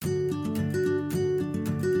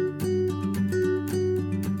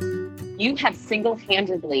You have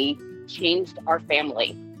single-handedly changed our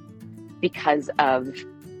family because of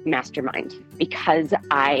Mastermind, because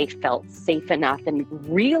I felt safe enough and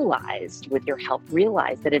realized, with your help,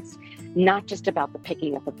 that it's not just about the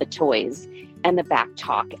picking up of the toys and the back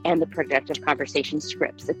talk and the productive conversation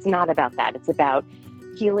scripts. It's not about that. It's about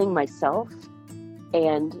healing myself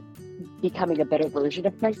and becoming a better version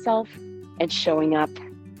of myself and showing up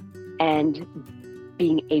and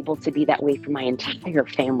being able to be that way for my entire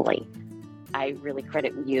family. I really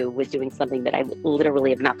credit you with doing something that I literally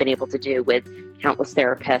have not been able to do with countless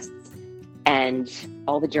therapists and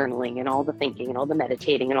all the journaling and all the thinking and all the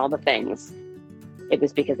meditating and all the things. It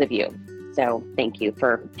was because of you. So thank you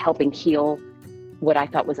for helping heal what I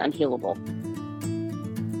thought was unhealable.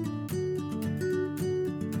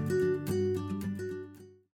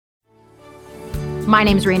 My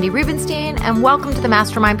name is Randy Rubenstein, and welcome to the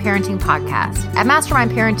Mastermind Parenting Podcast. At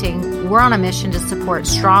Mastermind Parenting, we're on a mission to support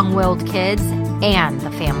strong-willed kids and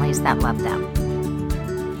the families that love them.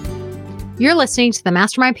 You're listening to the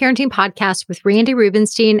Mastermind Parenting Podcast with Randy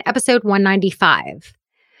Rubenstein, episode 195.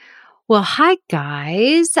 Well, hi,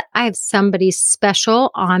 guys. I have somebody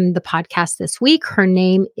special on the podcast this week. Her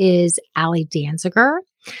name is Allie Danziger.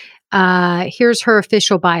 Here's her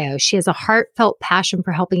official bio. She has a heartfelt passion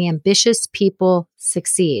for helping ambitious people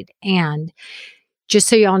succeed. And just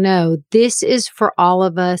so y'all know, this is for all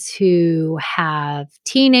of us who have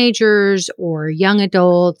teenagers or young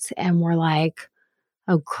adults, and we're like,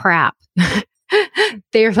 oh crap.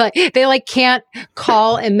 They can't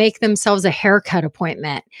call and make themselves a haircut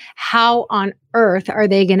appointment. How on earth are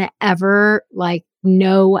they going to ever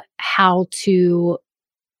know how to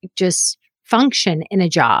just function in a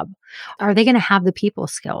job? Are they going to have the people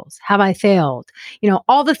skills? Have I failed?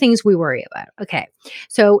 All the things we worry about. Okay.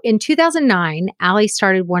 So in 2009, Allie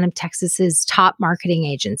started one of Texas's top marketing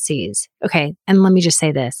agencies. Okay. And let me just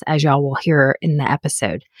say this, as y'all will hear in the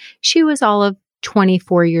episode. She was all of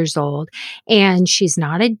 24 years old, and she's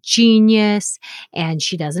not a genius, and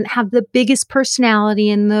she doesn't have the biggest personality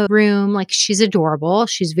in the room. She's adorable.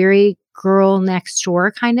 She's very girl next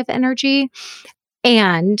door kind of energy.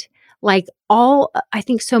 And I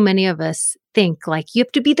think so many of us think you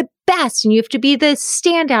have to be the best and you have to be the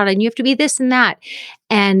standout and you have to be this and that.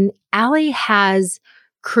 And Allie has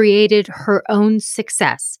created her own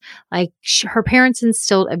success. Her parents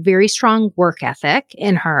instilled a very strong work ethic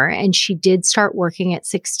in her, and she did start working at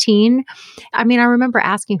 16. I remember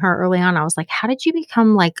asking her early on, I was like, how did you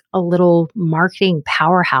become a little marketing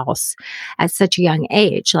powerhouse at such a young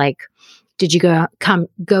age? Did you go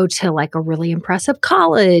to a really impressive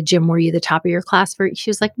college, and were you the top of your class she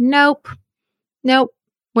was like, nope.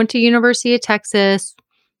 Went to University of Texas,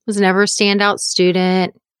 was never a standout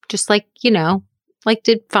student, just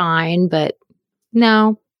did fine, but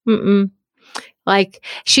no,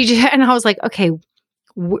 she just, and I was like, okay,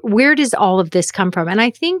 where does all of this come from? And I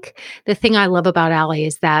think the thing I love about Allie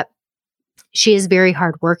is that she is very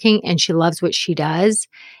hardworking and she loves what she does.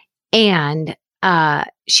 And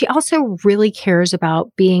she also really cares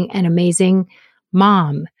about being an amazing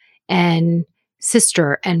mom and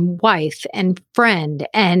sister and wife and friend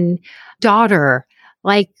and daughter.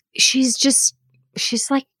 She's just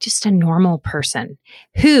a normal person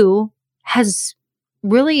who has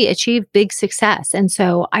really achieved big success. And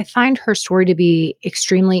so I find her story to be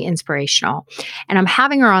extremely inspirational. And I'm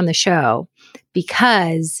having her on the show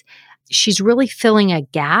because she's really filling a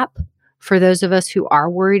gap for those of us who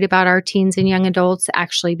are worried about our teens and young adults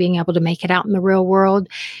actually being able to make it out in the real world.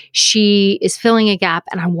 She is filling a gap,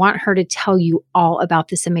 and I want her to tell you all about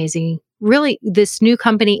this this new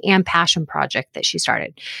company and passion project that she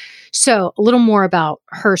started. So a little more about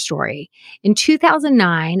her story. In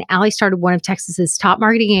 2009, Allie started one of Texas's top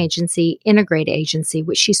marketing agency, Integrate Agency,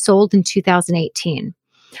 which she sold in 2018.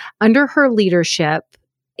 Under her leadership,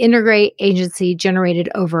 Integrate Agency generated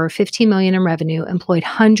over $15 million in revenue, employed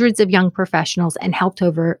hundreds of young professionals, and helped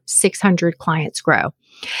over 600 clients grow.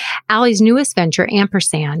 Allie's newest venture,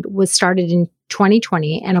 Ampersand, was started in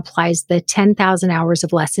 2020 and applies the 10,000 hours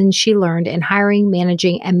of lessons she learned in hiring,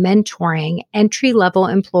 managing, and mentoring entry-level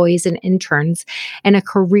employees and interns in a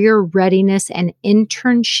career readiness and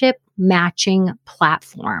internship matching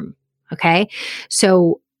platform. Okay.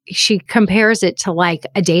 So she compares it to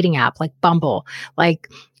a dating app like Bumble,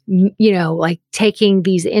 taking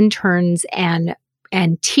these interns and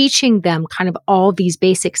teaching them kind of all these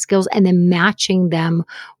basic skills and then matching them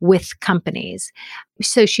with companies.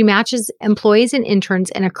 So she matches employees and interns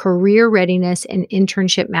in a career readiness and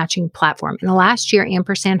internship matching platform. In the last year,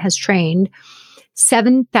 Ampersand has trained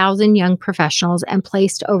 7,000 young professionals and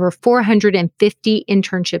placed over 450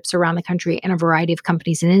 internships around the country in a variety of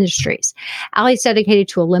companies and industries. Allie's dedicated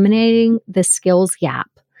to eliminating the skills gap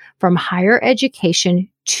from higher education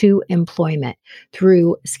to employment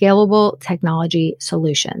through scalable technology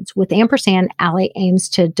solutions. With Ampersand, Allie aims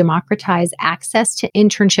to democratize access to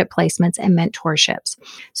internship placements and mentorships.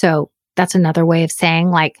 So that's another way of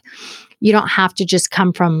saying, like, you don't have to just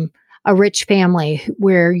come from a rich family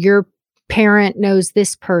where your parent knows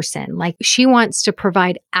this person. Like, she wants to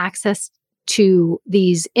provide access to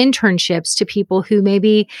these internships to people who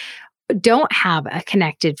maybe don't have a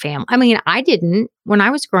connected family. I mean, I didn't. When I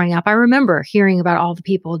was growing up, I remember hearing about all the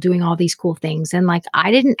people doing all these cool things. And like,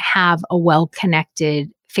 I didn't have a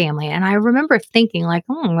well-connected family. And I remember thinking like,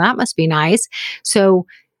 oh, that must be nice. So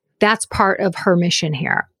that's part of her mission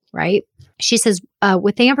here, right? She says,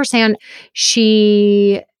 with Ampersand,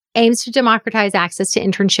 she aims to democratize access to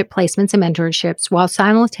internship placements and mentorships while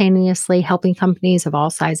simultaneously helping companies of all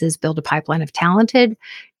sizes build a pipeline of talented,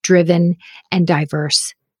 driven, and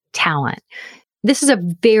diverse talent. This is a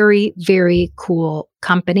very, very cool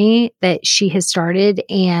company that she has started.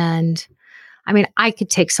 And I mean, I could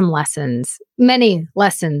take some lessons, many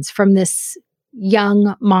lessons from this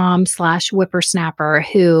young mom / whippersnapper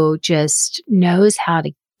who just knows how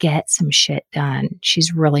to get some shit done.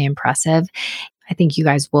 She's really impressive. I think you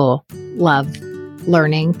guys will love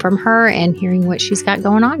learning from her and hearing what she's got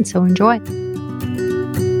going on. So enjoy.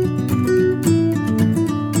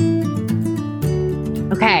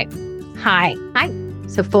 Okay. Hi.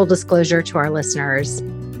 So full disclosure to our listeners,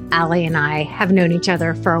 Allie and I have known each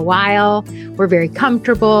other for a while. We're very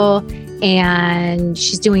comfortable and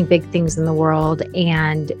she's doing big things in the world.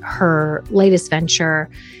 And her latest venture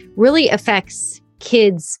really affects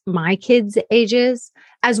my kids' ages,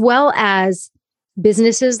 as well as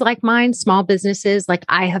businesses like mine, small businesses. Like,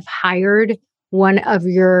 I have hired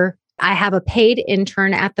I have a paid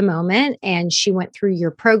intern at the moment, and she went through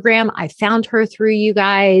your program. I found her through you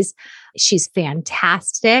guys. She's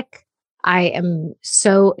fantastic.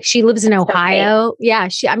 She lives in Ohio. Okay. Yeah.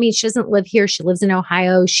 She doesn't live here. She lives in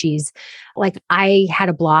Ohio. She's like, I had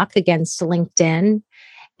a block against LinkedIn,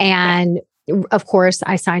 and of course,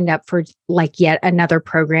 I signed up for like yet another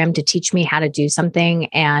program to teach me how to do something.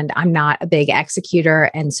 And I'm not a big executor.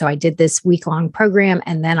 And so I did this week-long program,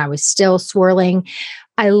 and then I was still swirling.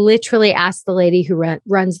 I literally asked the lady who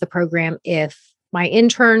runs the program if my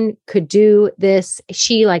intern could do this.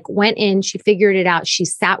 She like went in, she figured it out. She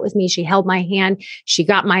sat with me. She held my hand. She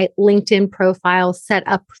got my LinkedIn profile set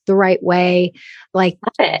up the right way. Like,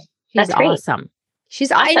 she's awesome.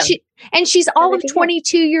 She's awesome. She's all of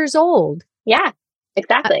 22 years old. Yeah,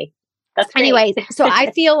 exactly. That's great. Anyway, so I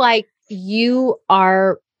feel like you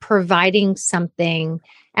are providing something,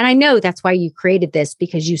 and I know that's why you created this,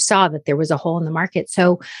 because you saw that there was a hole in the market.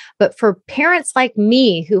 So, but for parents like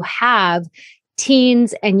me who have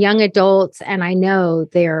teens and young adults, and I know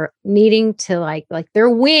they're needing to like their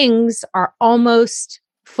wings are almost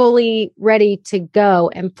fully ready to go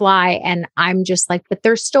and fly. And I'm just like, but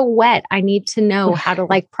they're still wet. I need to know how to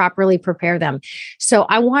like properly prepare them. So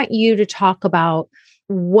I want you to talk about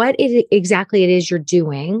what exactly it is you're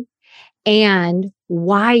doing and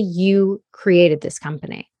why you created this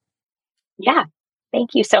company. Yeah.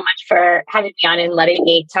 Thank you so much for having me on and letting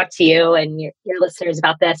me talk to you and your listeners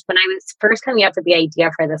about this. When I was first coming up with the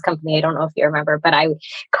idea for this company, I don't know if you remember, but I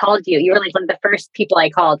called you. You were like one of the first people I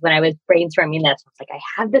called when I was brainstorming this. I was like, I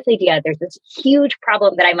have this idea. There's this huge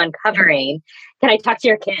problem that I'm uncovering. Can I talk to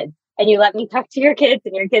your kids? And you let me talk to your kids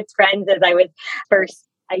and your kids' friends as I was first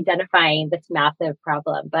identifying this massive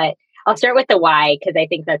problem. But I'll start with the why, because I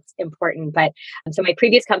think that's important. But so my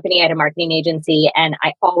previous company, I had a marketing agency, and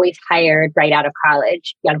I always hired right out of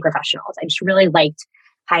college young professionals. I just really liked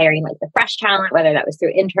hiring like the fresh talent, whether that was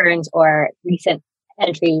through interns or recent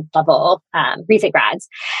entry level, recent grads.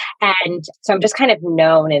 And so I'm just kind of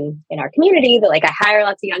known in our community that like I hire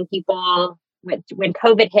lots of young people. When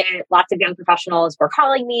COVID hit, lots of young professionals were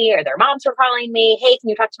calling me, or their moms were calling me, hey, can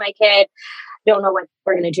you talk to my kid? Don't know what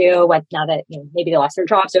we're going to do. What now that maybe they lost their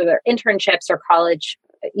jobs or their internships or college,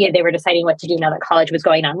 they were deciding what to do now that college was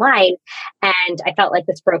going online. And I felt like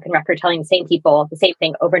this broken record telling the same people the same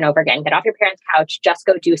thing over and over again. Get off your parents' couch, just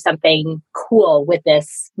go do something cool with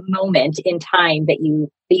this moment in time that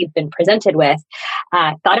you've been presented with.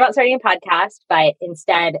 Thought about starting a podcast, but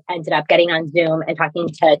instead ended up getting on Zoom and talking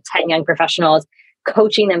to 10 young professionals,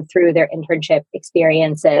 coaching them through their internship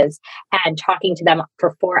experiences and talking to them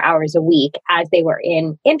for 4 hours a week as they were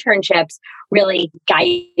in internships, really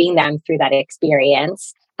guiding them through that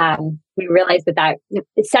experience. We realized that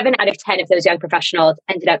 7 out of 10 of those young professionals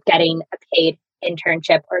ended up getting a paid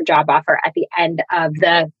internship or job offer at the end of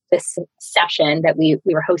this session that we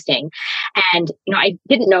were hosting. And, I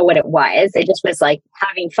didn't know what it was. It just was like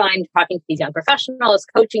having fun talking to these young professionals,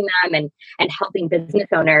 coaching them and helping business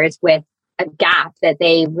owners with a gap that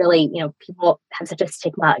they really, people have such a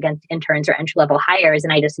stigma against interns or entry level hires.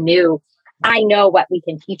 And I just knew I know what we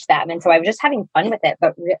can teach them. And so I was just having fun with it,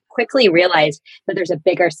 but quickly realized that there's a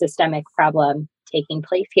bigger systemic problem taking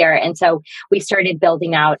place here. And so we started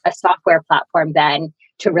building out a software platform then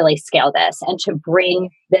to really scale this and to bring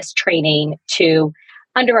this training to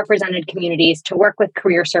underrepresented communities, to work with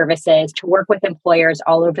career services, to work with employers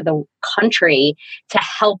all over the country to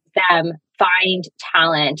help them find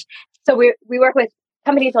talent. So we work with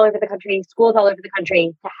companies all over the country, schools all over the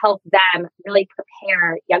country to help them really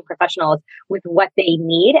prepare young professionals with what they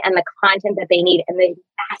need and the content that they need and the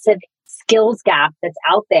massive skills gap that's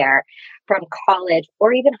out there from college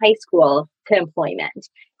or even high school to employment.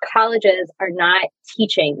 Colleges are not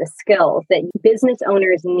teaching the skills that business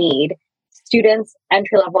owners need students,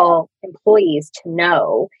 entry-level employees to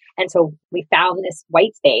know. And so we found this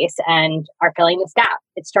white space and are filling this gap.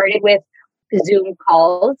 It started with Zoom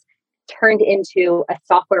calls, turned into a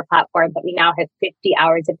software platform that we now have 50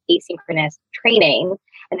 hours of asynchronous training.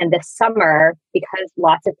 And then this summer, because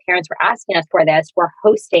lots of parents were asking us for this, we're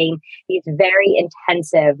hosting these very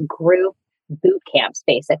intensive group boot camps,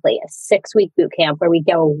 basically a 6-week boot camp where we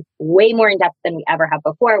go way more in depth than we ever have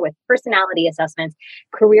before with personality assessments,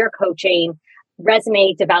 career coaching,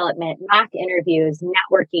 resume development, mock interviews,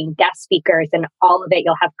 networking, guest speakers, and all of it.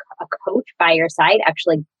 You'll have a coach by your side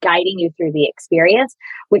actually guiding you through the experience,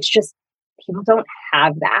 which just people don't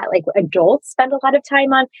have that. Like adults spend a lot of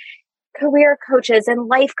time on career coaches and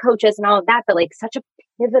life coaches and all of that, but like such a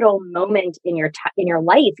pivotal moment in your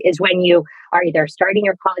life is when you are either starting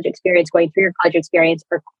your college experience, going through your college experience,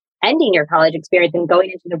 or ending your college experience and going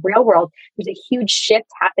into the real world. There's a huge shift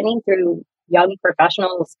happening through young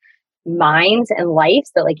professionals' minds and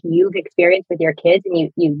lives that like you've experienced with your kids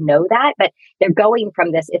and you know that, but they're going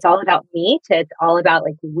from this, it's all about me to it's all about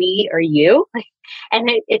like we or you.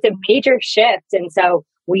 And it's a major shift. And so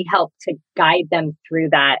we help to guide them through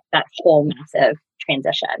that whole massive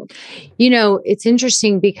transition. It's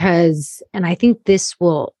interesting because, and I think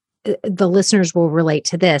the listeners will relate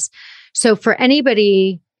to this. So for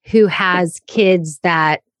anybody who has kids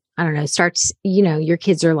that, I don't know, your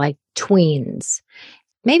kids are like tweens,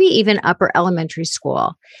 maybe even upper elementary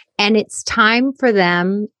school, and it's time for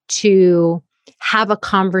them to have a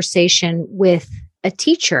conversation with a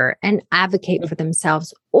teacher and advocate for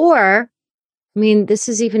themselves. Or, this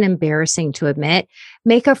is even embarrassing to admit,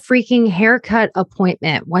 make a freaking haircut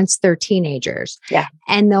appointment once they're teenagers. Yeah.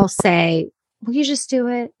 And they'll say, will you just do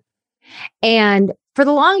it? And for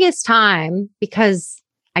the longest time, because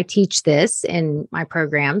I teach this in my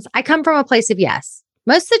programs, I come from a place of yes.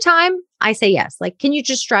 Most of the time I say yes. Like, can you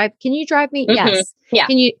drive me? Mm-hmm. Yes. Yeah.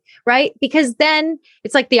 Can you, right? Because then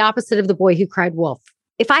it's like the opposite of the boy who cried wolf.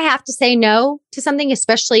 If I have to say no to something,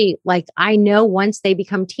 especially like I know once they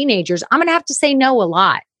become teenagers, I'm going to have to say no a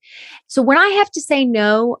lot. So when I have to say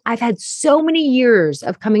no, I've had so many years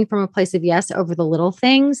of coming from a place of yes over the little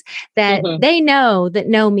things that they know that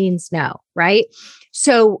no means no, right?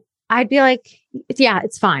 So I'd be like, yeah,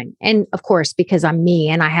 it's fine. And of course, because I'm me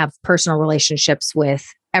and I have personal relationships with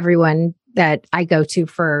everyone that I go to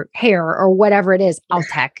for hair or whatever it is, I'll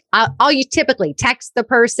typically text the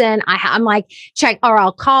person. I'm like, check, or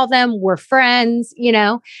I'll call them. We're friends,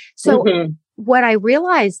 So what I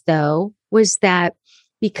realized though, was that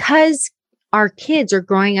because our kids are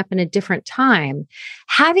growing up in a different time,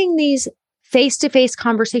 having these face-to-face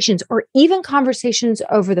conversations or even conversations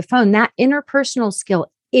over the phone, that interpersonal skill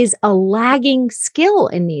is a lagging skill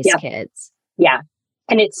in these kids. Yeah.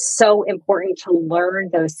 And it's so important to learn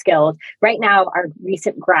those skills. Right now, our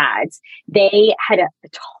recent grads, they had a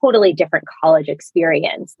totally different college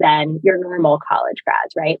experience than your normal college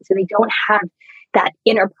grads, right? So they don't have that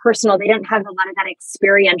interpersonal, they don't have a lot of that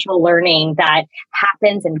experiential learning that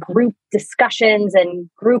happens in group discussions and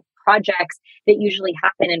group projects that usually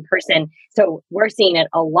happen in person. So we're seeing it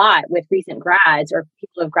a lot with recent grads or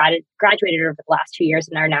people who have graduated over the last 2 years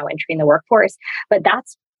and are now entering the workforce. But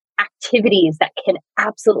that's activities that can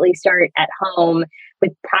absolutely start at home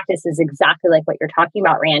with practices exactly like what you're talking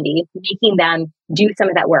about, Randy, making them do some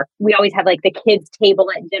of that work. We always have like the kids table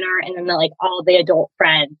at dinner and then like all the adult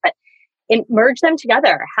friends, but merge them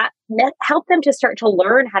together, help them to start to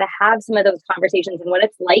learn how to have some of those conversations and what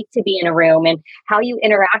it's like to be in a room and how you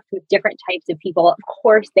interact with different types of people. Of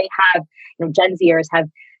course, they have, Gen Zers have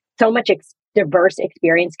so much diverse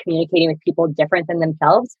experience communicating with people different than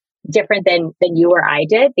themselves. different than you or I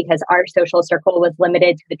did, because our social circle was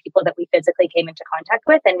limited to the people that we physically came into contact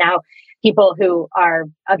with. And now people who are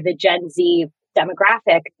of the Gen Z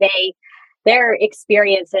demographic, their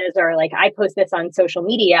experiences are like, I post this on social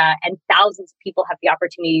media and thousands of people have the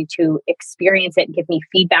opportunity to experience it and give me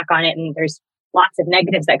feedback on it. And there's lots of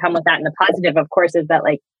negatives that come with that. And the positive, of course, is that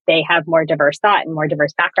like they have more diverse thought and more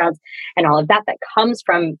diverse backgrounds and all of that comes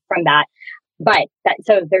from that. But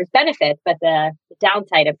so there's benefits, but the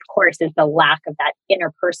downside, of course, is the lack of that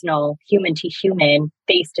interpersonal, human to human,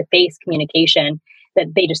 face to face communication that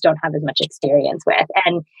they just don't have as much experience with.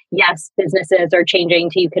 And yes, businesses are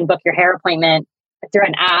changing to you can book your hair appointment through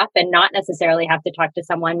an app and not necessarily have to talk to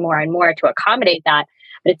someone more and more to accommodate that.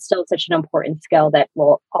 But it's still such an important skill that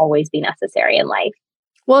will always be necessary in life.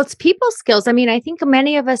 Well, it's people skills. I mean, I think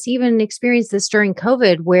many of us even experienced this during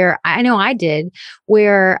COVID, where I know I did,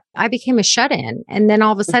 where I became a shut-in. And then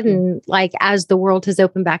all of a sudden, like as the world has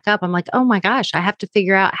opened back up, I'm like, oh my gosh, I have to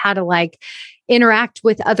figure out how to like interact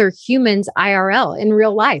with other humans IRL in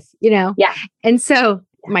real life, you know? Yeah. And so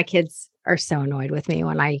my kids are so annoyed with me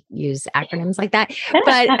when I use acronyms like that.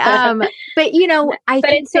 But you know, I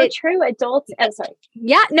think it's so true. Adults, sorry.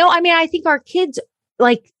 Yeah, no, I mean, I think our kids,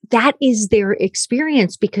 like that is their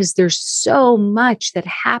experience because there's so much that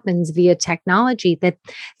happens via technology that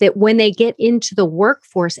when they get into the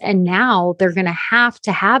workforce and now they're going to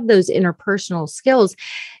have those interpersonal skills,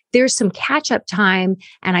 there's some catch up time.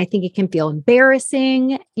 And I think it can feel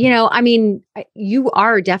embarrassing. You know, I mean, you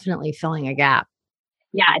are definitely filling a gap.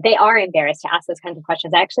 Yeah, they are embarrassed to ask those kinds of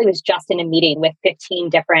questions. I actually was just in a meeting with 15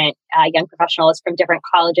 different young professionals from different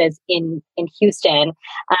colleges in Houston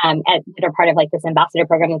that are part of like this ambassador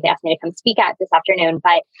program that they asked me to come speak at this afternoon.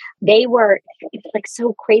 But it was like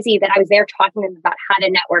so crazy that I was there talking to them about how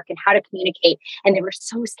to network and how to communicate. And they were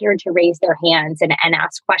so scared to raise their hands and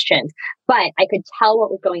ask questions. But I could tell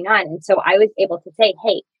what was going on. And so I was able to say,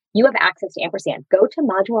 hey, you have access to Ampersand. Go to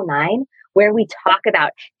Module 9, where we talk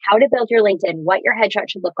about how to build your LinkedIn, what your headshot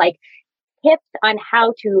should look like, tips on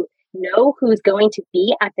how to know who's going to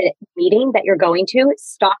be at the meeting that you're going to,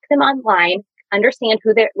 stalk them online, understand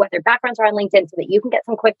what their backgrounds are on LinkedIn so that you can get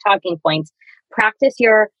some quick talking points, practice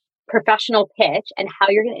your professional pitch and how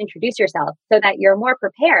you're going to introduce yourself so that you're more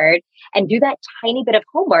prepared, and do that tiny bit of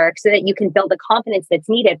homework so that you can build the confidence that's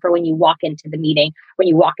needed for when you walk into the meeting, when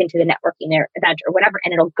you walk into the networking event or whatever,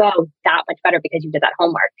 and it'll go that much better because you did that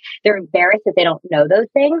homework. They're embarrassed that they don't know those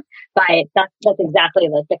things, but that's exactly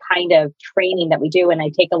like the kind of training that we do. And I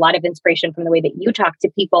take a lot of inspiration from the way that you talk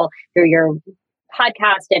to people through your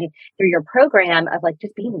podcast and through your program of like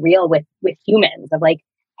just being real with humans of like,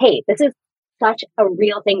 hey, this is such a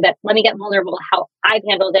real thing that let me get vulnerable, how I've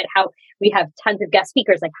handled it, how we have tons of guest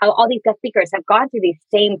speakers, like how all these guest speakers have gone through these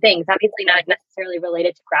same things, obviously not necessarily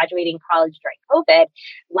related to graduating college during COVID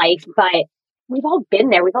life, but we've all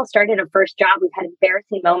been there. We've all started a first job. We've had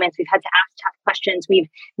embarrassing moments. We've had to ask tough questions. We've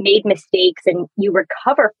made mistakes and you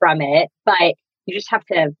recover from it, but you just have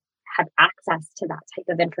to have access to that type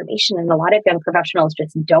of information. And a lot of young professionals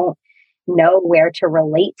just don't know where to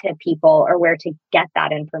relate to people or where to get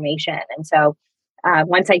that information. And so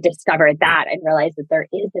once I discovered that, I realized that there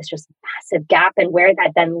is this just massive gap, and where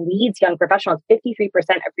that then leads young professionals, 53%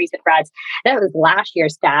 of recent grads, that was last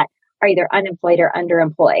year's stat, are either unemployed or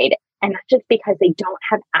underemployed. And that's just because they don't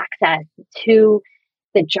have access to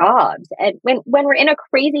the jobs. And when we're in a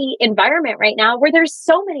crazy environment right now where there's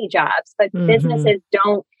so many jobs, but businesses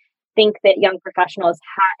don't think that young professionals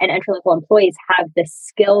and entry-level employees have the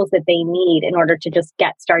skills that they need in order to just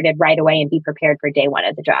get started right away and be prepared for day one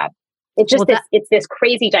of the job. It's just it's this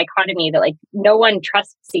crazy dichotomy that like no one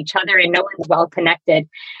trusts each other and no one's well connected.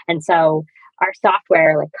 And so our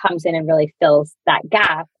software like comes in and really fills that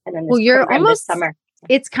gap. And then you're almost this summer.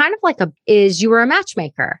 It's kind of like you were a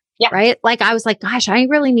matchmaker, right? Like I was like, gosh, I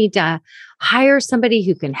really need to hire somebody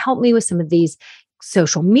who can help me with some of these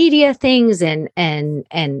social media things. And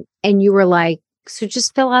you were like, so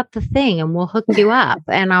just fill out the thing and we'll hook you up.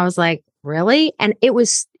 And I was like, really? And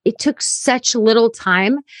it took such little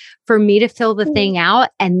time for me to fill the thing out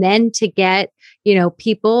and then to get,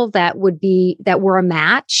 people that were a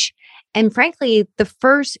match. And frankly, the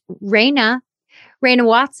first Raina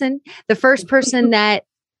Watson, the first person that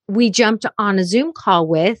we jumped on a Zoom call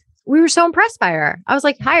with, we were so impressed by her. I was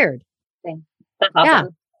like, hired. That's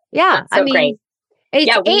awesome. Yeah. That's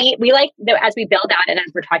so great. We like, as we build out and as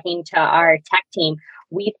we're talking to our tech team,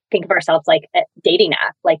 we think of ourselves like a dating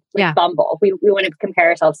app, like Bumble. We want to compare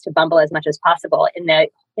ourselves to Bumble as much as possible in the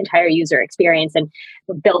entire user experience, and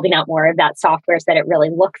we're building out more of that software so that it really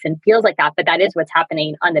looks and feels like that. But that is what's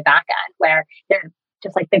happening on the back end, where they're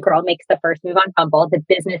just like the girl makes the first move on Bumble, the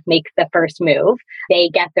business makes the first move. They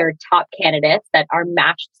get their top candidates that are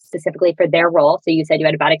matched specifically for their role. So you said you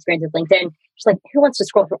had a bad experience with LinkedIn. Just like, who wants to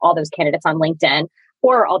scroll through all those candidates on LinkedIn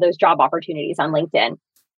or all those job opportunities on LinkedIn?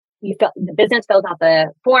 The business fills out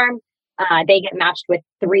the form. They get matched with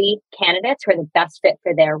 3 candidates who are the best fit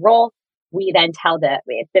for their role. We then tell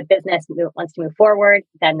if the business wants to move forward,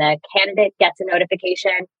 then the candidate gets a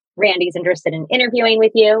notification. Randy's interested in interviewing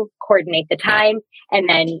with you, coordinate the time, and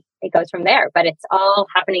then it goes from there. But it's all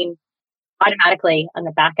happening automatically on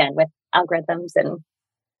the back end with algorithms and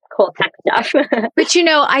cool tech stuff. But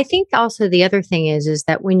I think also the other thing is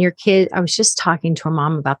that when your kid, I was just talking to a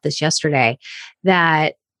mom about this yesterday,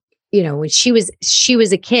 that when she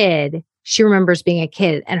was a kid, she remembers being a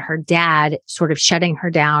kid and her dad sort of shutting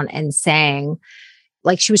her down and saying,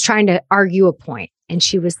 like, she was trying to argue a point, and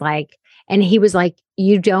she was like, and he was like,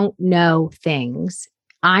 you don't know things.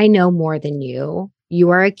 I know more than you. You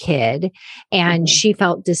are a kid. And she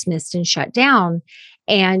felt dismissed and shut down.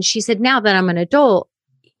 And she said, now that I'm an adult,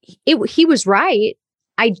 he was right.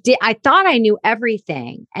 I thought I knew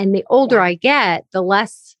everything. And the older I get, the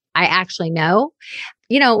less I actually know,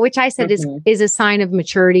 which I said is a sign of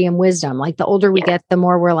maturity and wisdom. Like the older we get, the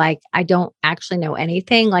more we're like, I don't actually know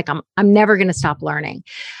anything. Like I'm never going to stop learning.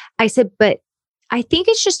 I said, but I think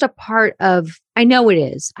it's just a part of, I know it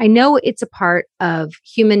is. I know it's a part of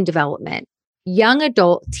human development.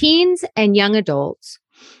 Teens and young adults,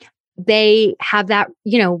 they have that,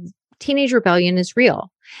 teenage rebellion is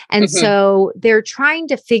real. And so they're trying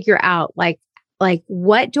to figure out like,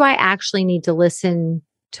 what do I actually need to listen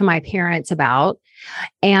to my parents about?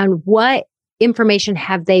 And what information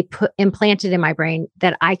have they implanted in my brain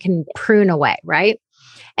that I can prune away, right?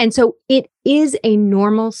 And so it is a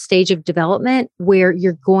normal stage of development where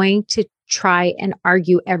you're going to try and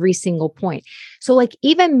argue every single point. So like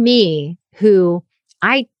even me, who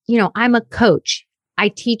I'm a coach, I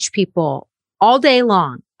teach people all day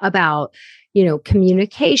long about,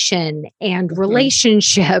 communication and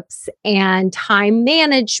relationships and time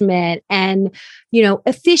management and,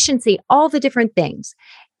 efficiency, all the different things.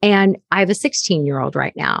 And I have a 16-year-old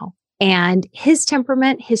right now, and his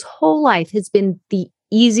temperament, his whole life has been the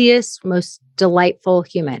easiest, most delightful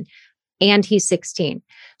human. And he's 16.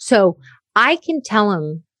 So I can tell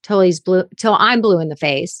him till I'm blue in the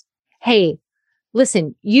face. Hey,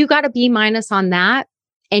 listen, you got a B- on that.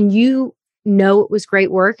 And it was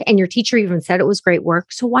great work. And your teacher even said it was great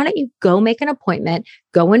work. So why don't you go make an appointment,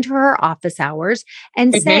 go into her office hours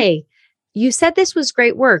and say, you said this was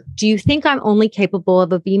great work. Do you think I'm only capable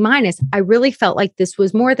of a B-? I really felt like this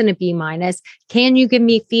was more than a B-. Can you give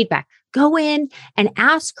me feedback? Go in and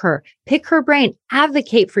ask her, pick her brain,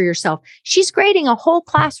 advocate for yourself. She's grading a whole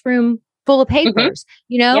classroom full of papers.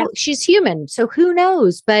 She's human. So who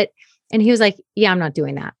knows? And he was like, yeah, I'm not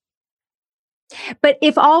doing that. But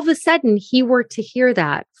if all of a sudden he were to hear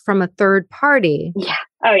that from a third party. Yeah.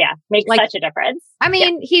 Oh yeah. Makes such a difference. I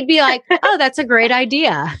mean, he'd be like, oh, that's a great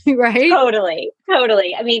idea. Right. Totally.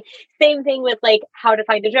 I mean, same thing with like how to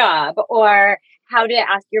find a job or how to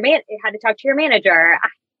ask how to talk to your manager. I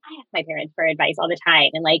ask my parents for advice all the time,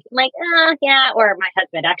 and yeah, or my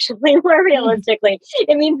husband actually, more realistically,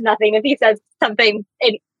 it means nothing if he says something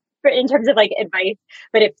in terms of like advice,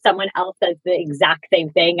 but if someone else says the exact same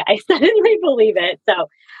thing, I suddenly believe it. So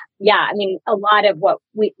yeah, I mean, a lot of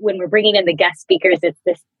when we're bringing in the guest speakers, it's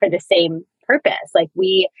this for the same purpose. Like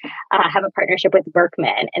we have a partnership with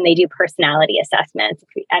Berkman, and they do personality assessments.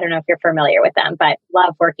 I don't know if you're familiar with them, but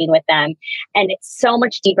love working with them. And it's so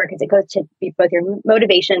much deeper because it goes to both your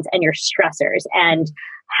motivations and your stressors and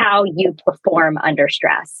how you perform under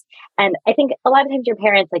stress. And I think a lot of times your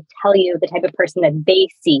parents like tell you the type of person that they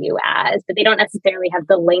see you as, but they don't necessarily have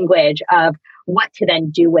the language of what to then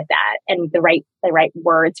do with that and the right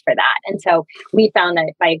words for that. And so we found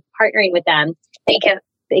that by partnering with them, they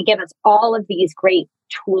give us all of these great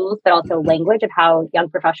tools, but also language of how young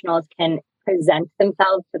professionals can present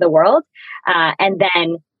themselves to the world, and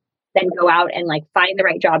then go out and like find the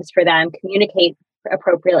right jobs for them, communicate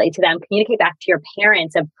appropriately to them, communicate back to your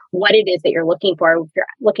parents of what it is that you're looking for. If you're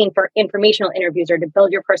looking for informational interviews or to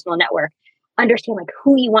build your personal network, understand like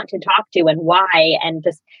who you want to talk to and why, and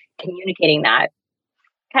just communicating that.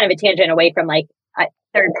 Kind of a tangent away from like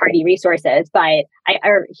third party resources, but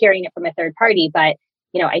or hearing it from a third party, but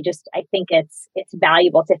I think it's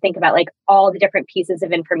valuable to think about like all the different pieces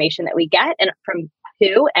of information that we get and from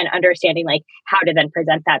who, and understanding like how to then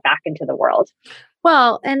present that back into the world.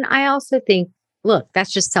 Well, and I also think, look,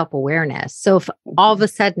 that's just self-awareness. So if all of a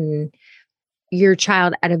sudden your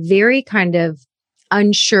child at a very kind of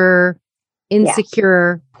unsure,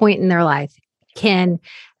 insecure point in their life can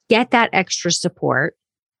get that extra support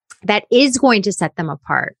that is going to set them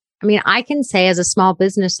apart. I mean, I can say as a small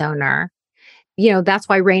business owner, that's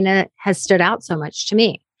why Raina has stood out so much to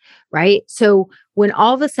me, right? So when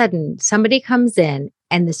all of a sudden somebody comes in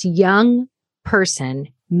and this young person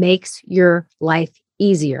makes your life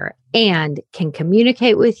easier and can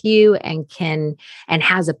communicate with you and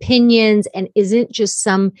has opinions and isn't just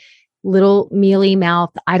some little mealy mouth,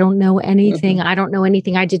 I don't know anything. I don't know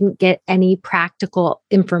anything. I didn't get any practical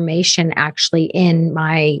information actually in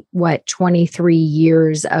my 23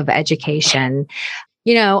 years of education.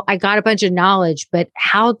 I got a bunch of knowledge, but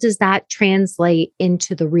how does that translate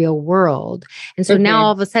into the real world? And so now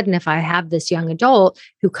all of a sudden, if I have this young adult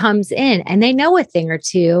who comes in and they know a thing or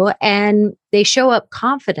two and they show up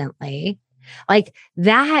confidently, like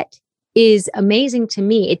that is amazing to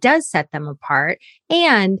me. It does set them apart.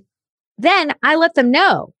 And then I let them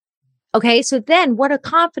know. Okay. So then what a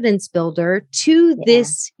confidence builder to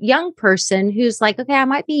this young person who's like, okay, I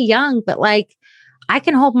might be young, but like I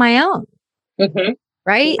can hold my own.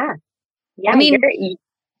 Right? Yeah. I mean,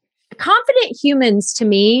 confident humans to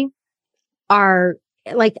me are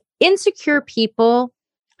like insecure people.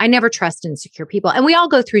 I never trust insecure people. And we all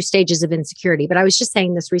go through stages of insecurity. But I was just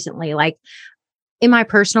saying this recently, like in my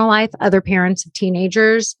personal life, other parents of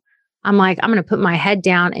teenagers, I'm like, I'm going to put my head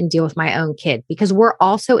down and deal with my own kid because we're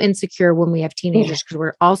also insecure when we have teenagers because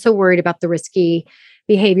we're also worried about the risky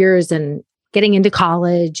behaviors and getting into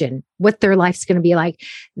college and what their life's going to be like.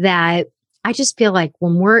 That I just feel like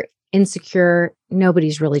when we're insecure,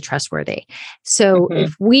 nobody's really trustworthy. So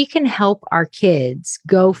if we can help our kids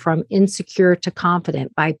go from insecure to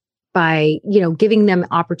confident by giving them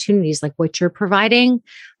opportunities like what you're providing,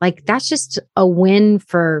 like that's just a win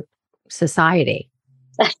for society.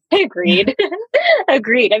 Agreed.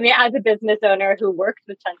 Agreed. I mean, as a business owner who works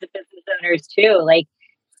with tons of business owners too, like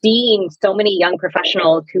seeing so many young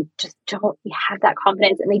professionals who just don't have that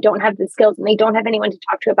confidence and they don't have the skills and they don't have anyone to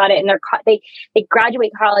talk to about it. And they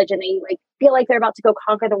graduate college and they like feel like they're about to go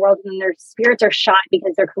conquer the world and their spirits are shot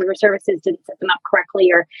because their career services didn't set them up correctly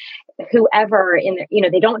or whoever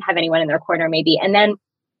they don't have anyone in their corner maybe. And then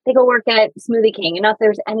they go work at Smoothie King, and not that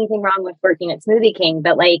there's anything wrong with working at Smoothie King,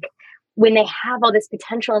 but like when they have all this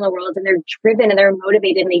potential in the world and they're driven and they're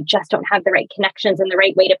motivated and they just don't have the right connections and the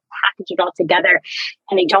right way to package it all together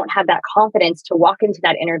and they don't have that confidence to walk into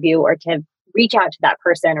that interview or to reach out to that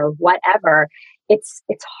person or whatever, it's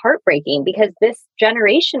heartbreaking because this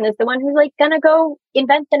generation is the one who's like going to go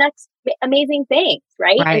invent the next amazing things,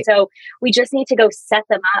 right? And so we just need to go set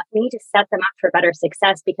them up. We need to set them up for better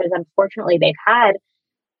success because unfortunately they've had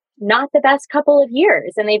not the best couple of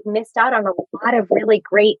years and they've missed out on a lot of really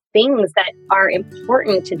great things that are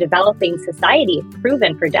important to developing society,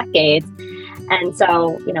 proven for decades. And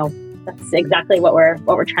so, that's exactly what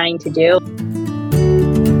we're trying to do.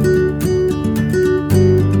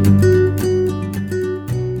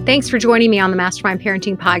 Thanks for joining me on the Mastermind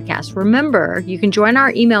Parenting Podcast. Remember, you can join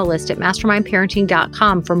our email list at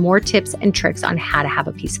mastermindparenting.com for more tips and tricks on how to have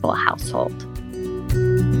a peaceful household.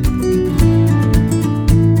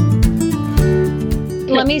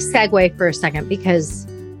 Let me segue for a second because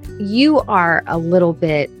you are a little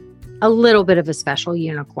bit of a special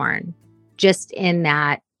unicorn, just in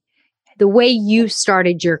that the way you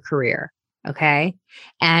started your career. Okay.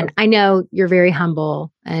 And I know you're very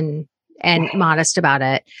humble and modest about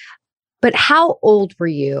it, but how old were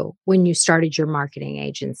you when you started your marketing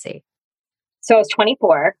agency? So I was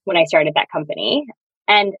 24 when I started that company.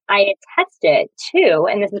 And I attested too,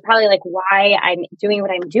 and this is probably like why I'm doing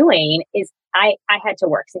what I'm doing, is I had to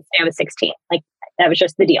work since I was 16. Like that was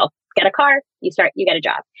just the deal. Get a car, you get a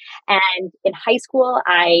job. And in high school,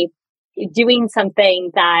 I doing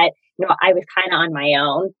something that, I was kind of on my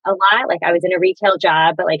own a lot. Like I was in a retail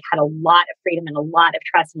job, but like had a lot of freedom and a lot of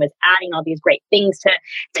trust and was adding all these great things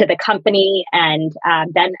to the company. And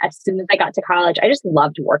then as soon as I got to college, I just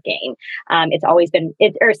loved working. It's always been,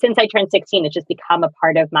 since I turned 16, it's just become a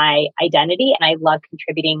part of my identity. And I love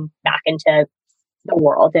contributing back into the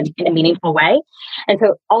world in a meaningful way. And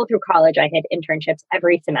so all through college, I had internships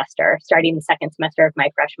every semester, starting the second semester of my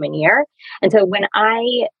freshman year. And so when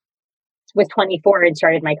I was 24 and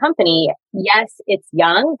started my company, yes, it's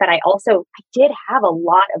young, but I did have a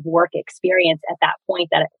lot of work experience at that point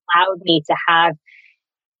that allowed me to have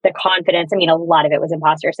the confidence. I mean, a lot of it was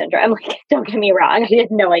imposter syndrome. Like, don't get me wrong. I had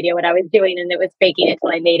no idea what I was doing and it was faking it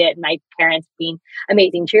till I made it. And my parents being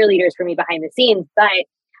amazing cheerleaders for me behind the scenes. But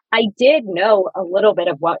I did know a little bit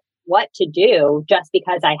of what to do just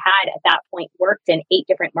because I had at that point worked in 8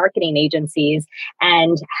 different marketing agencies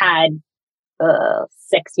and had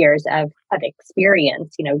 6 years of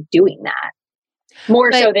experience, doing that.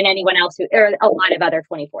 more But, so than anyone else or a lot of other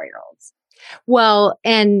 24-year-olds. well,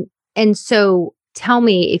 and so tell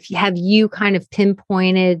me, if you have you kind of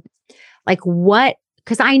pinpointed like what,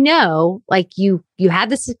 because I know like you had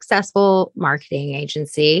the successful marketing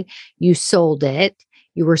agency, you sold it,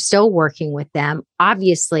 you were still working with them.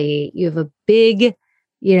 Obviously, you have a big,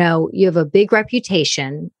 you have a big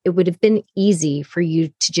reputation. It would have been easy for you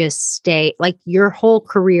to just stay, like your whole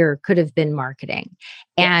career could have been marketing.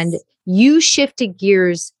 And Yes. you shifted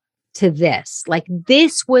gears to this. Like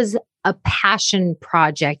this was a passion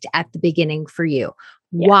project at the beginning for you.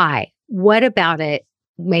 Yeah. Why? What about it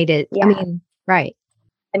made it? Yeah. I mean, right.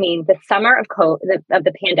 I mean, the summer of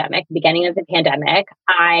the pandemic, beginning of the pandemic,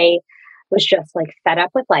 I was just like fed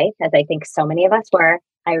up with life, as I think so many of us were.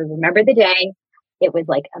 I remember the day. It was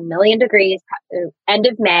like 1,000,000 degrees, end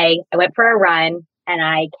of May. I went for a run and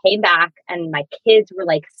I came back and my kids were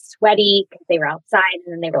like sweaty because they were outside,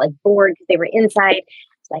 and then they were like bored because they were inside.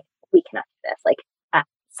 It's like, we cannot do this. Like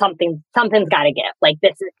something's got to give. Like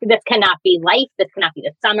this cannot be life. This cannot be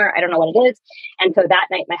the summer. I don't know what it is. And so that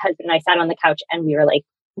night, my husband and I sat on the couch and we were like,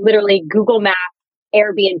 literally Google Maps,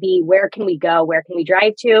 Airbnb, where can we go? Where can we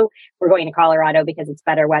drive to? We're going to Colorado because it's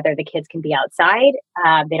better weather. The kids can be outside.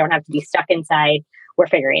 They don't have to be stuck inside. We're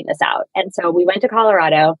figuring this out. And so we went to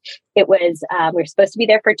Colorado. It was, we were supposed to be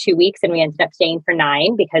there for 2 weeks and we ended up staying for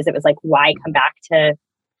 9 because it was like, why come back to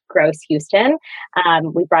gross Houston?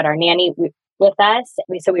 We brought our nanny with us.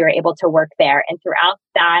 So we were able to work there. And throughout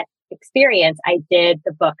that experience, I did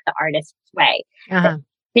the book, The Artist's Way. Uh-huh.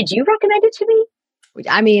 Did you recommend it to me?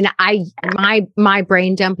 I mean, my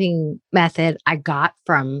brain dumping method I got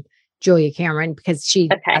from Julia Cameron because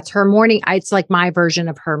that's her morning. It's like my version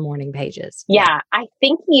of her morning pages. Yeah. I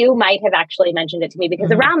think you might have actually mentioned it to me because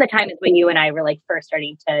around the time is when you and I were like first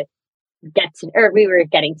starting to we were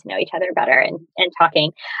getting to know each other better and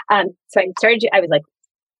talking. So I was like,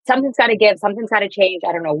 something's got to give, something's got to change.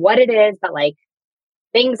 I don't know what it is, but like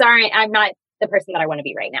I'm not the person that I want to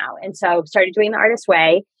be right now. And so started doing The Artist's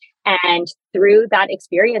Way. And through that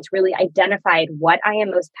experience, really identified what I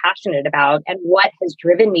am most passionate about and what has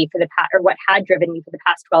driven me what had driven me for the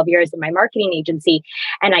past 12 years in my marketing agency.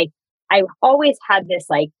 And I always had this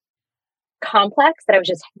like complex that I was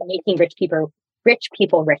just making rich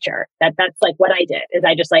people richer. That's like what I did is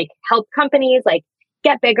I just like help companies like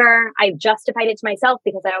get bigger. I justified it to myself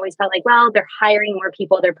because I always felt like, well, they're hiring more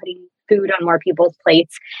people, they're putting food on more people's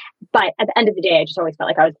plates. But at the end of the day, I just always felt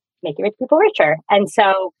like I was making rich people richer. And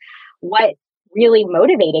so what really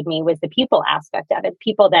motivated me was the people aspect of it,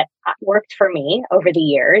 people that worked for me over the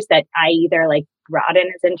years that I either like brought in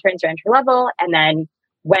as interns or entry level and then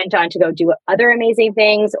went on to go do other amazing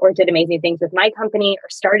things or did amazing things with my company or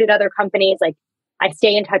started other companies. Like I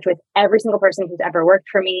stay in touch with every single person who's ever worked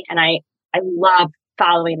for me. And I love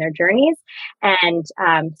following their journeys. And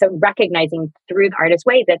so recognizing through The Artist's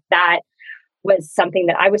Way that was something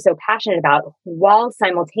that I was so passionate about while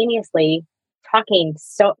simultaneously talking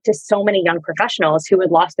to so many young professionals who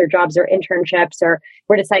had lost their jobs or internships or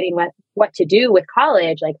were deciding what to do with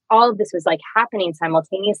college. Like all of this was like happening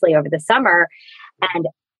simultaneously over the summer. And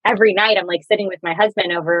every night I'm like sitting with my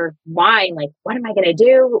husband over wine, like, what am I going to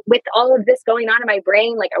do with all of this going on in my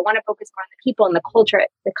brain? Like, I want to focus more on the people and the culture at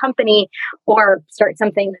the company or start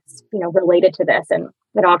something that's, related to this. And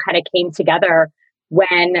it all kind of came together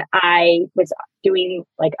when I was doing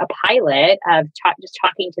like a pilot of just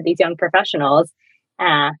talking to these young professionals.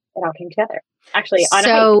 It all came together. Actually, on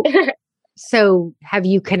a hike. So have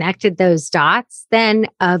you connected those dots then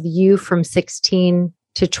of you from 16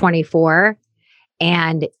 to 24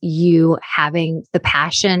 and you having the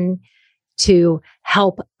passion to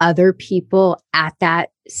help other people at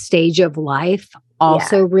that stage of life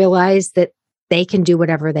also realize that they can do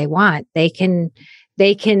whatever they want. They can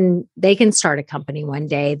start a company one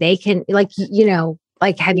day. They can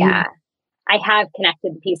have you? I have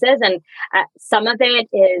connected the pieces and some of it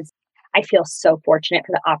is, I feel so fortunate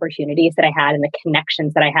for the opportunities that I had and the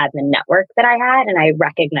connections that I had and the network that I had. And I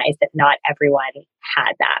recognize that not everyone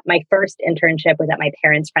had that. My first internship was at my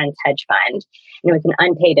parents' friend's hedge fund. And it was an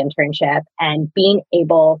unpaid internship. And being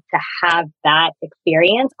able to have that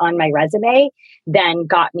experience on my resume then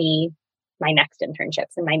got me my next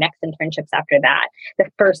internships and my next internships after that. The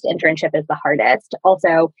first internship is the hardest.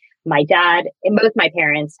 Also, my dad and both my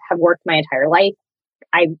parents have worked my entire life.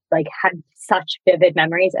 I like had such vivid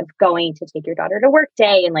memories of going to take your daughter to work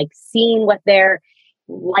day and like seeing what their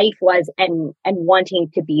life was and wanting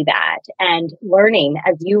to be that and learning,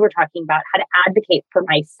 as you were talking about, how to advocate for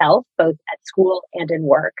myself, both at school and in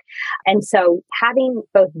work. And so having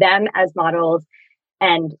both them as models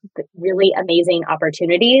and really amazing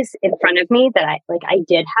opportunities in front of me that I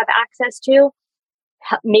did have access to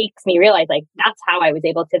makes me realize like that's how I was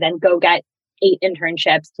able to then go get 8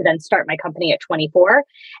 internships to then start my company at 24.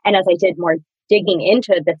 And as I did more digging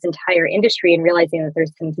into this entire industry and realizing that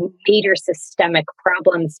there's some major systemic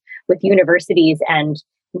problems with universities and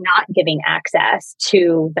not giving access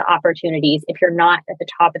to the opportunities if you're not at the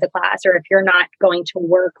top of the class, or if you're not going to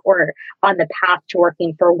work or on the path to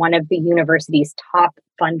working for one of the university's top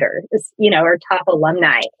funders, or top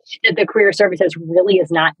alumni, that the career services really is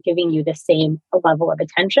not giving you the same level of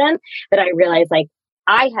attention. That I realized like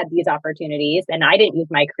I had these opportunities and I didn't use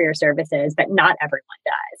my career services, but not everyone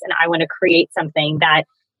does. And I want to create something that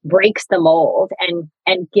breaks the mold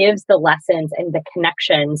and gives the lessons and the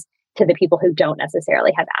connections to the people who don't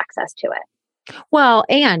necessarily have access to it. Well,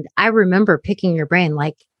 and I remember picking your brain,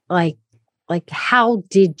 like how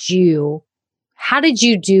did you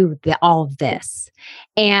do all of this?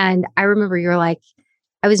 And I remember you're like,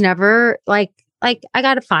 I was never like I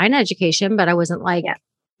got a fine education, but I wasn't like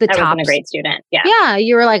the top. I wasn't a great student. Yeah. Yeah.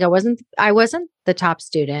 You were like, I wasn't the top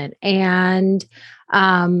student. And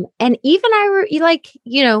even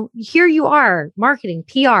here you are, marketing,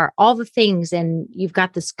 PR, all the things, and you've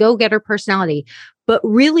got this go-getter personality, but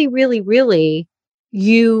really, really, really,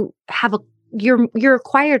 you're a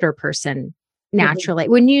quieter person naturally.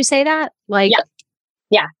 Wouldn't you say that? Like,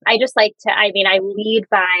 yeah. I just like to, I lead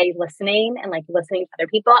by listening and like listening to other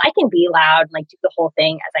people. I can be loud, like do the whole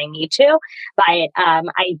thing as I need to, but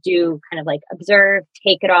I do kind of like observe,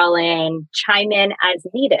 take it all in, chime in as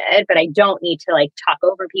needed, but I don't need to like talk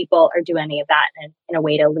over people or do any of that in a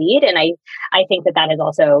way to lead. And I think that has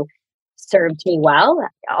also served me well.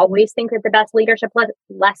 I always think that the best leadership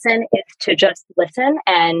lesson is to just listen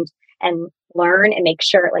and learn and make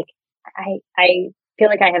sure like I feel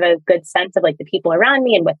like I have a good sense of like the people around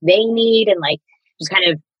me and what they need, and like just kind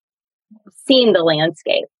of seeing the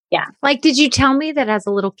landscape. Yeah. Like, did you tell me that as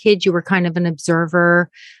a little kid, you were kind of an observer?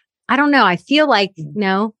 I don't know. I feel like,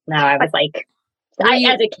 no. No, I was like,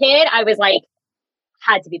 as a kid, I was like,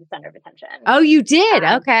 had to be the center of attention. Oh, you did?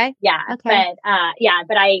 Okay. Yeah. Okay.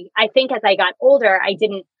 But I think as I got older,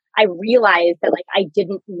 I realized that like I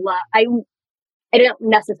didn't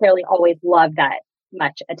necessarily always love that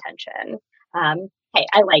much attention. Hey,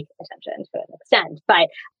 I like attention to an extent, but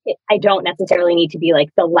I don't necessarily need to be like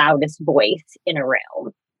the loudest voice in a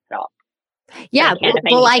room at all. Yeah.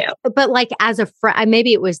 But like as a friend,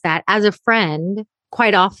 maybe it was that as a friend,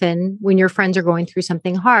 quite often when your friends are going through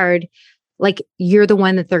something hard, like you're the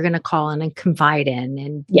one that they're going to call in and confide in,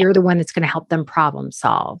 and you're the one that's going to help them problem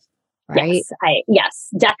solve. Right. Yes,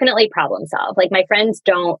 definitely problem solve. Like my friends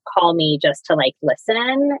don't call me just to like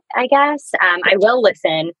listen, I guess. I will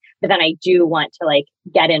listen, but then I do want to like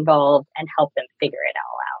get involved and help them figure it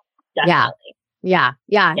all out. Definitely.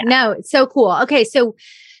 Yeah. No, it's so cool. Okay.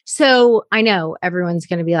 So I know everyone's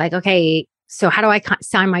going to be like, okay, so how do I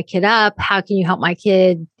sign my kid up? How can you help my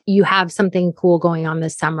kid? You have something cool going on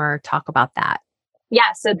this summer. Talk about that.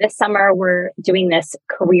 Yeah. So this summer we're doing this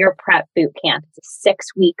career prep boot camp. It's a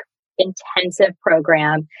 6-week intensive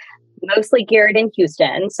program, mostly geared in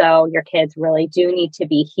Houston. So your kids really do need to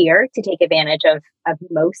be here to take advantage of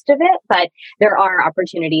most of it. But there are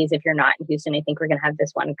opportunities if you're not in Houston. I think we're going to have this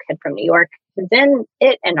one kid from New York who's in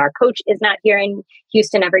it, and our coach is not here in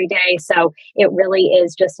Houston every day. So it really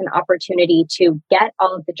is just an opportunity to get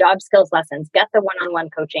all of the job skills lessons, get the one-on-one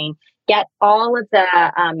coaching, get all of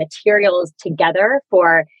the materials together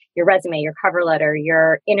for your resume, your cover letter,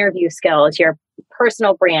 your interview skills, your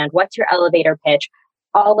personal brand, what's your elevator pitch,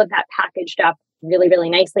 all of that packaged up really, really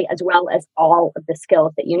nicely, as well as all of the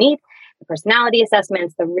skills that you need, the personality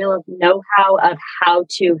assessments, the real know-how of how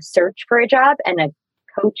to search for a job, and a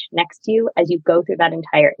coach next to you as you go through that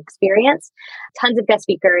entire experience. Tons of guest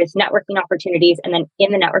speakers, networking opportunities. And then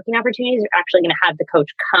in the networking opportunities, you're actually going to have the coach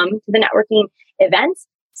come to the networking events,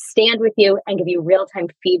 stand with you, and give you real-time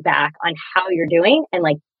feedback on how you're doing, and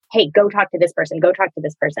like, hey, go talk to this person, go talk to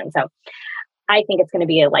this person. So I think it's going to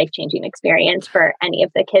be a life-changing experience for any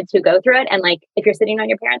of the kids who go through it. And like, if you're sitting on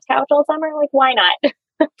your parents' couch all summer, like, why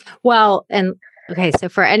not? Well, and okay, so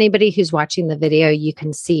for anybody who's watching the video, you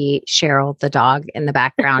can see Cheryl, the dog, in the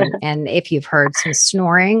background. And if you've heard some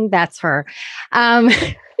snoring, that's her.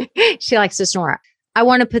 She likes to snore. I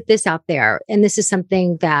want to put this out there. And this is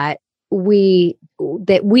something that we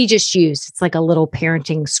just used. It's like a little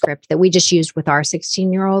parenting script that we just used with our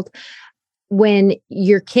 16-year-old. When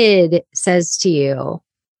your kid says to you,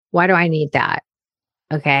 why do I need that?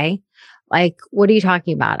 Okay. Like, what are you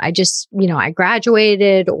talking about? I just, I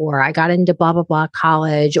graduated, or I got into blah, blah, blah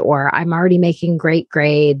college, or I'm already making great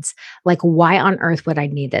grades. Like, why on earth would I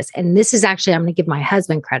need this? And this is actually, I'm going to give my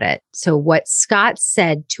husband credit. So what Scott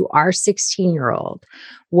said to our 16-year-old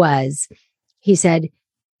was, He said,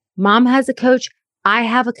 Mom has a coach. I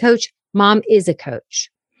have a coach. Mom is a coach.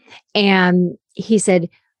 And he said,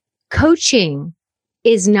 coaching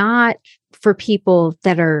is not for people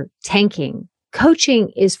that are tanking.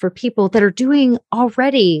 Coaching is for people that are doing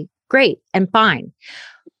already great and fine.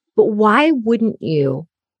 But why wouldn't you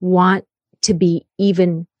want to be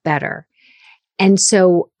even better? And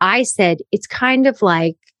so I said, it's kind of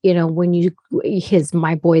like, when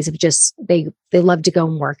my boys have they love to go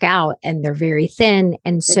and work out, and they're very thin.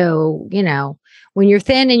 And so, when you're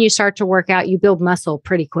thin and you start to work out, you build muscle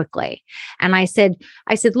pretty quickly. And I said,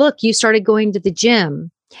 look, you started going to the gym.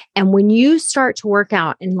 And when you start to work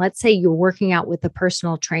out, and let's say you're working out with a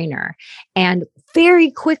personal trainer, and very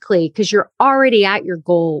quickly, because you're already at your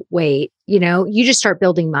goal weight, you just start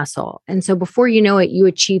building muscle. And so before you know it, you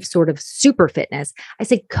achieve sort of super fitness. I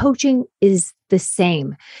say coaching is the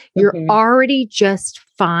same. You're already just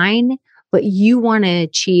fine, but you want to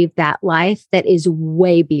achieve that life that is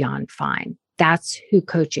way beyond fine. That's who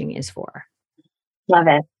coaching is for. Love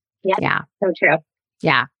it. Yeah. So true.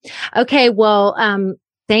 Yeah. Okay. Well,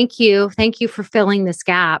 thank you. Thank you for filling this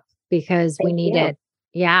gap, because we need it.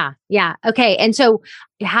 Yeah. Yeah. Okay. And so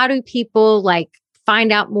how do people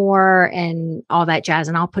find out more and all that jazz?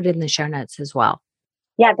 And I'll put it in the show notes as well.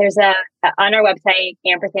 Yeah, there's on our website,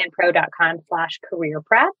 ampersandpro.com/career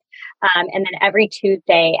prep. And then every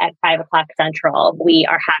Tuesday at 5:00 Central, we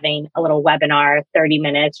are having a little webinar, 30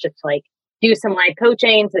 minutes, just to do some live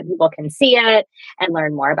coaching so that people can see it and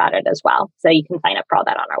learn more about it as well. So you can sign up for all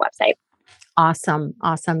that on our website. Awesome.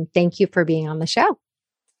 Awesome. Thank you for being on the show.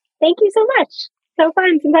 Thank you so much. So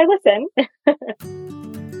fun since I listen.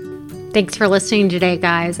 Thanks for listening today,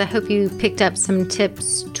 guys. I hope you picked up some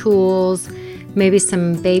tips, tools, maybe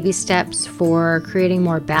some baby steps for creating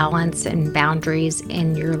more balance and boundaries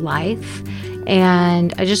in your life.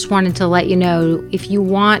 And I just wanted to let you know, if you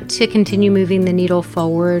want to continue moving the needle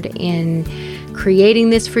forward in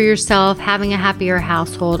creating this for yourself, having a happier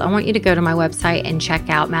household, I want you to go to my website and check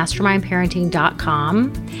out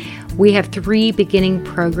mastermindparenting.com. We have 3 beginning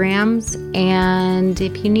programs. And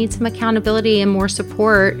if you need some accountability and more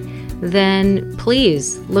support, then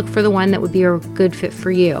please look for the one that would be a good fit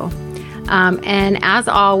for you. And as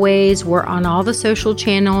always, we're on all the social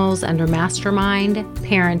channels under Mastermind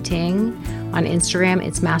Parenting. On Instagram,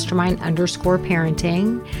 it's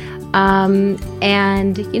mastermind_parenting.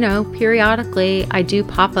 And, periodically I do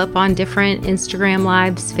pop up on different Instagram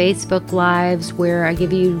lives, Facebook lives, where I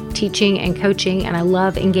give you teaching and coaching. And I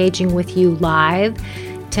love engaging with you live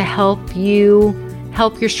to help you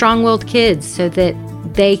help your strong-willed kids so that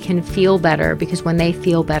they can feel better, because when they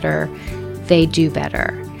feel better, they do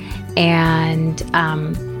better. And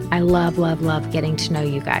I love, love, love getting to know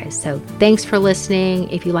you guys. So thanks for listening.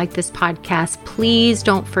 If you like this podcast, please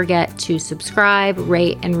don't forget to subscribe,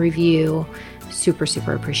 rate, and review. Super,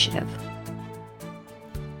 super appreciative.